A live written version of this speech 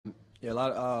Yeah, a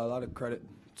lot of credit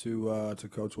to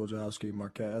Coach Wojciechowski,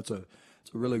 Marquette. It's a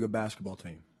really good basketball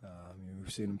team.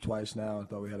 We've seen them twice now. I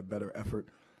thought we had a better effort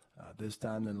this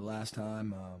time than the last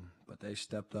time, but they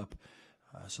stepped up,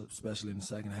 so especially in the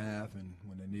second half, and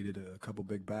when they needed a couple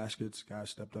big baskets,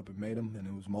 guys stepped up and made them, and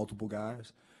it was multiple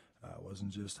guys. It wasn't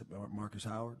just Marcus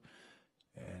Howard.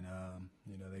 And,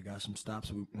 they got some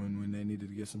stops when they needed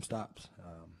to get some stops.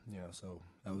 So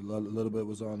that was a little bit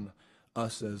was on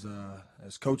us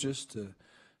as coaches to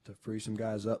free some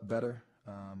guys up better.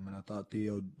 And I thought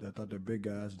their big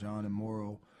guys, John and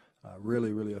Morrow,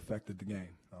 really affected the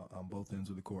game on both ends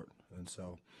of the court. And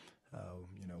so,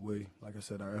 we, like I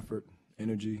said, our effort,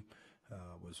 energy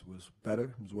was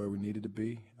better. It was where we needed to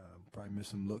be. Probably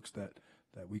missed some looks that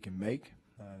we can make.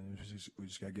 We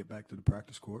just got to get back to the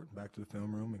practice court, back to the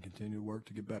film room, and continue to work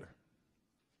to get better.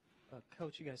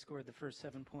 Coach, you guys scored the first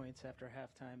 7 points after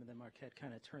halftime, and then Marquette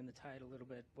kind of turned the tide a little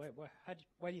bit.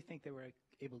 Why do you think they were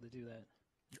able to do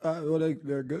that? Well,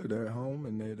 they're good. They're at home,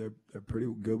 and they're pretty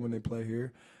good when they play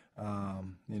here.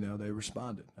 They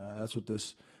responded. That's what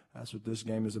this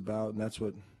game is about, and that's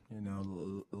what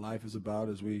life is about.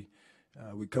 Is we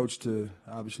coach to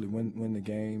obviously win the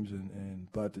games,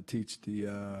 but to teach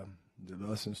the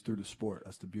lessons through the sport.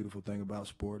 That's the beautiful thing about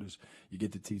sport is you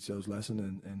get to teach those lessons,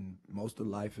 and most of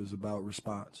life is about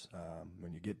response.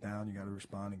 When you get down, you got to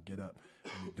respond and get up.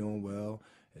 When you're doing well,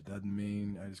 it doesn't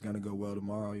mean it's going to go well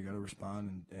tomorrow. You got to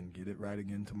respond and get it right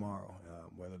again tomorrow,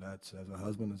 whether that's as a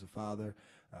husband, as a father,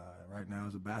 right now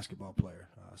as a basketball player.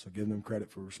 So give them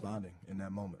credit for responding in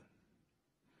that moment.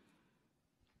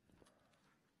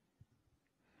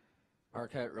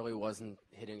 Marquette really wasn't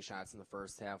hitting shots in the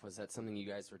first half. Was that something you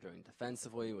guys were doing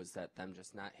defensively? Was that them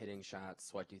just not hitting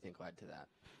shots? What do you think led to that?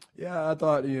 Yeah, I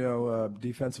thought,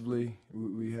 defensively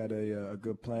we had a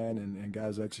good plan and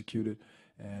guys executed,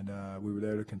 and we were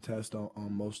there to contest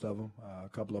on most of them. A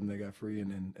couple of them they got free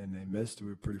and they missed. We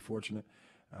were pretty fortunate.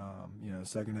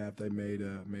 Second half they made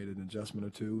an adjustment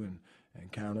or two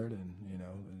and countered, and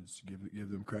give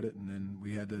them credit, and then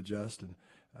we had to adjust,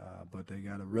 but they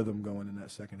got a rhythm going in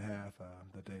that second half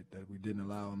that we didn't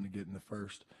allow them to get in the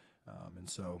first, and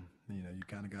so you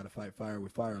kind of got to fight fire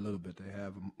with fire a little bit. They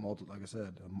have like I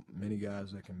said, many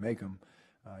guys that can make them.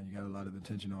 You got a lot of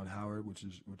attention on Howard, which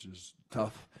is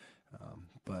tough,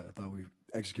 but I thought we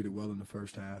executed well in the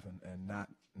first half and not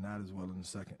as well in the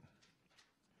second.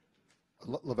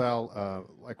 LaVall,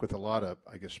 like with a lot of,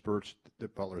 I guess, spurts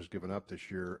that Butler has given up this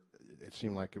year, it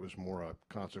seemed like it was more a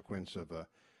consequence of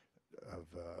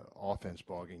offense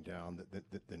bogging down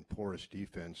than porous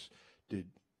defense.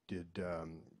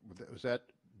 Was that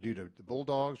due to the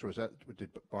Bulldogs, or did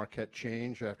Marquette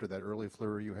change after that early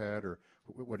flurry you had, or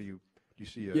what do you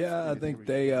see? I think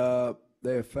they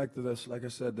affected us. Like I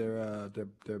said,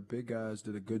 their big guys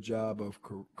did a good job of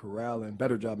corralling,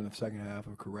 better job in the second half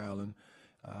of corralling.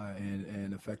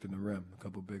 And affecting the rim. A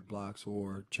couple big blocks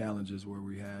or challenges where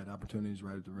we had opportunities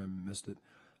right at the rim and missed it.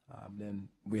 Then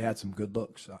we had some good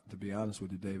looks, to be honest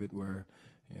with you, David, where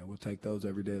we'll take those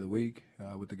every day of the week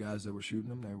with the guys that were shooting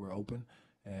them. They were open,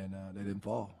 and they didn't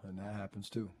fall, and that happens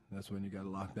too. That's when you got to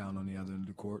lock down on the other end of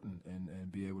the court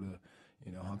and be able to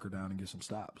hunker down and get some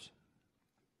stops.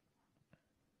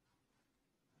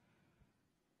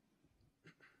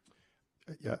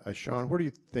 Yeah, Sean, where do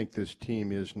you think this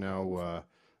team is now,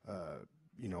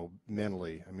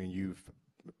 mentally? I mean, you've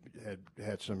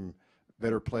had some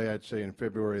better play, I'd say, in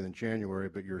February than January,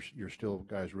 but you're still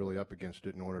guys really up against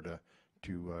it in order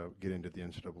to get into the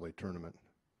NCAA tournament.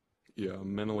 Yeah,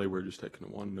 mentally we're just taking a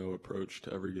 1-0 approach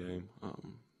to every game.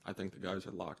 I think the guys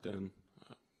are locked in.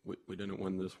 We didn't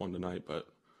win this one tonight, but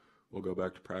we'll go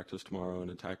back to practice tomorrow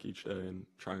and attack each day and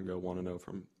try and go 1-0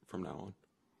 from now on.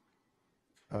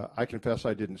 I confess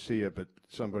I didn't see it, but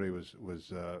somebody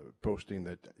was posting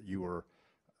that you were,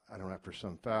 I don't know, after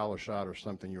some foul or shot or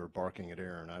something, you were barking at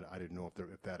Aaron. I didn't know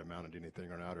if that amounted to anything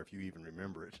or not, or if you even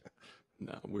remember it.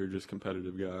 No, we're just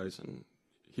competitive guys, and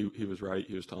he was right.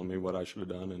 He was telling me what I should have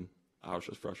done, and I was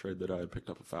just frustrated that I had picked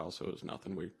up a foul, so it was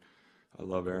nothing. I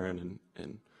love Aaron,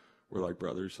 and we're like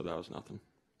brothers, so that was nothing.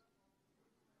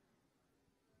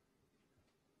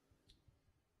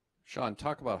 Sean,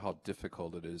 talk about how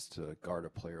difficult it is to guard a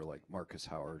player like Marcus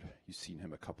Howard. You've seen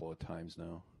him a couple of times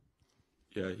now.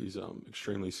 Yeah, he's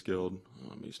extremely skilled.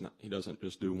 He doesn't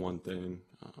just do one thing.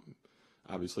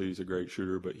 Obviously, he's a great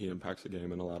shooter, but he impacts the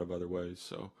game in a lot of other ways.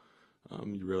 So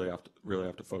you really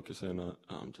have to focus in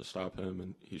to stop him,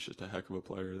 and he's just a heck of a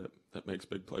player that makes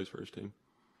big plays for his team.